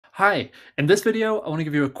Hi, in this video, I want to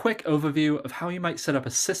give you a quick overview of how you might set up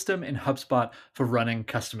a system in HubSpot for running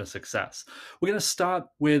customer success. We're going to start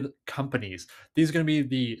with companies. These are going to be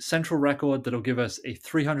the central record that'll give us a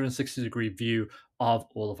 360-degree view of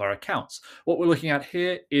all of our accounts. What we're looking at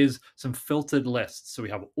here is some filtered lists. So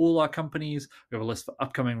we have all our companies, we have a list for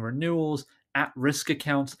upcoming renewals, at-risk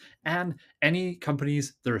accounts, and any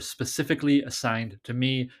companies that are specifically assigned to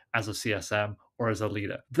me as a CSM or as a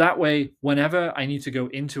leader. That way, whenever I need to go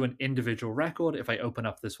into an individual record, if I open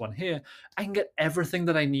up this one here, I can get everything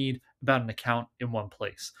that I need about an account in one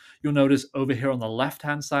place. You'll notice over here on the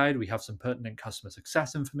left-hand side, we have some pertinent customer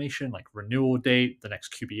success information like renewal date, the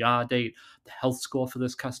next QBR date, the health score for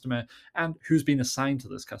this customer, and who's been assigned to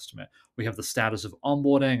this customer. We have the status of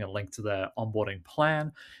onboarding, a link to their onboarding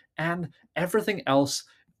plan, and everything else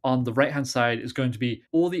on the right hand side is going to be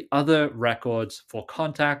all the other records for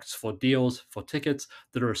contacts, for deals, for tickets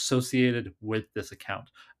that are associated with this account.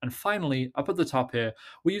 And finally, up at the top here,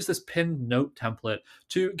 we use this pinned note template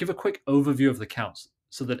to give a quick overview of the accounts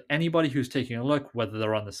so that anybody who's taking a look, whether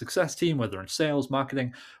they're on the success team, whether in sales,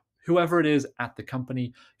 marketing, whoever it is at the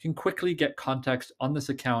company, can quickly get context on this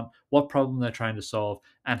account, what problem they're trying to solve,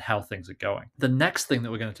 and how things are going. The next thing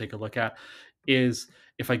that we're going to take a look at is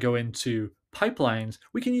if I go into pipelines,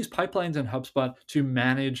 we can use pipelines in HubSpot to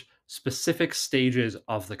manage specific stages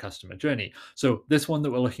of the customer journey. So this one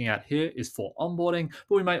that we're looking at here is for onboarding,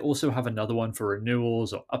 but we might also have another one for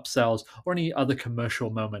renewals or upsells or any other commercial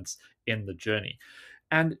moments in the journey.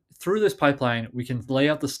 And through this pipeline, we can lay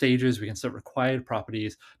out the stages, we can set required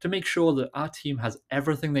properties to make sure that our team has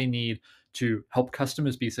everything they need to help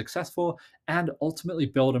customers be successful and ultimately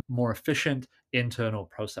build a more efficient internal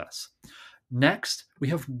process. Next, we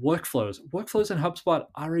have workflows. Workflows in HubSpot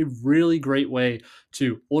are a really great way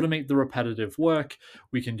to automate the repetitive work.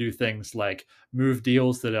 We can do things like move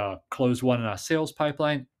deals that are closed won in our sales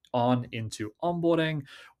pipeline on into onboarding.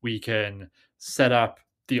 We can set up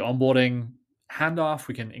the onboarding handoff.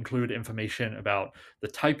 We can include information about the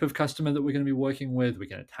type of customer that we're going to be working with. We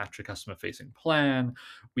can attach a customer facing plan.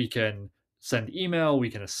 We can send email, we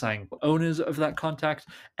can assign owners of that contact,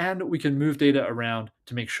 and we can move data around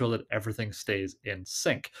to make sure that everything stays in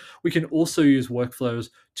sync. We can also use workflows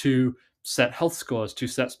to set health scores, to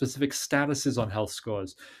set specific statuses on health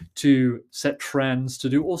scores, to set trends, to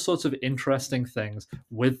do all sorts of interesting things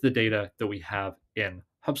with the data that we have in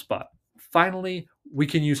HubSpot. Finally, we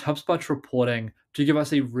can use HubSpot's reporting to give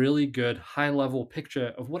us a really good high-level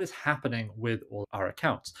picture of what is happening with all our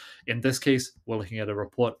accounts. In this case, we're looking at a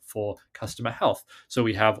report for customer health. So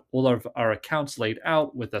we have all of our accounts laid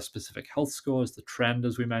out with their specific health scores, the trend,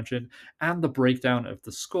 as we mentioned, and the breakdown of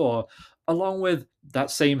the score, along with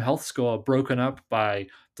that same health score broken up by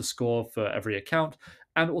the score for every account,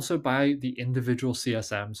 and also by the individual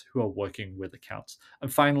CSMs who are working with accounts.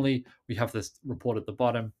 And finally, we have this report at the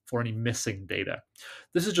bottom for any missing data.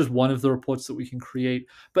 This is just one of the reports that we can create,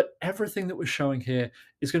 but everything that we're showing here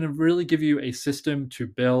is going to really give you a system to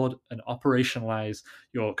build and operationalize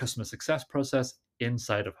your customer success process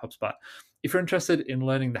inside of HubSpot. If you're interested in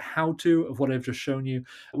learning the how-to of what I've just shown you,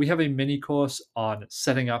 we have a mini course on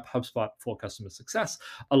setting up HubSpot for customer success,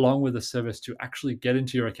 along with a service to actually get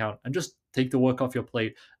into your account and just take the work off your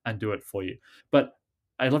plate and do it for you. But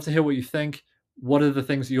I'd love to hear what you think. What are the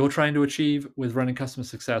things you're trying to achieve with running customer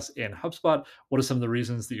success in HubSpot? What are some of the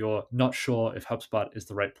reasons that you're not sure if HubSpot is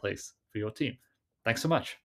the right place for your team? Thanks so much.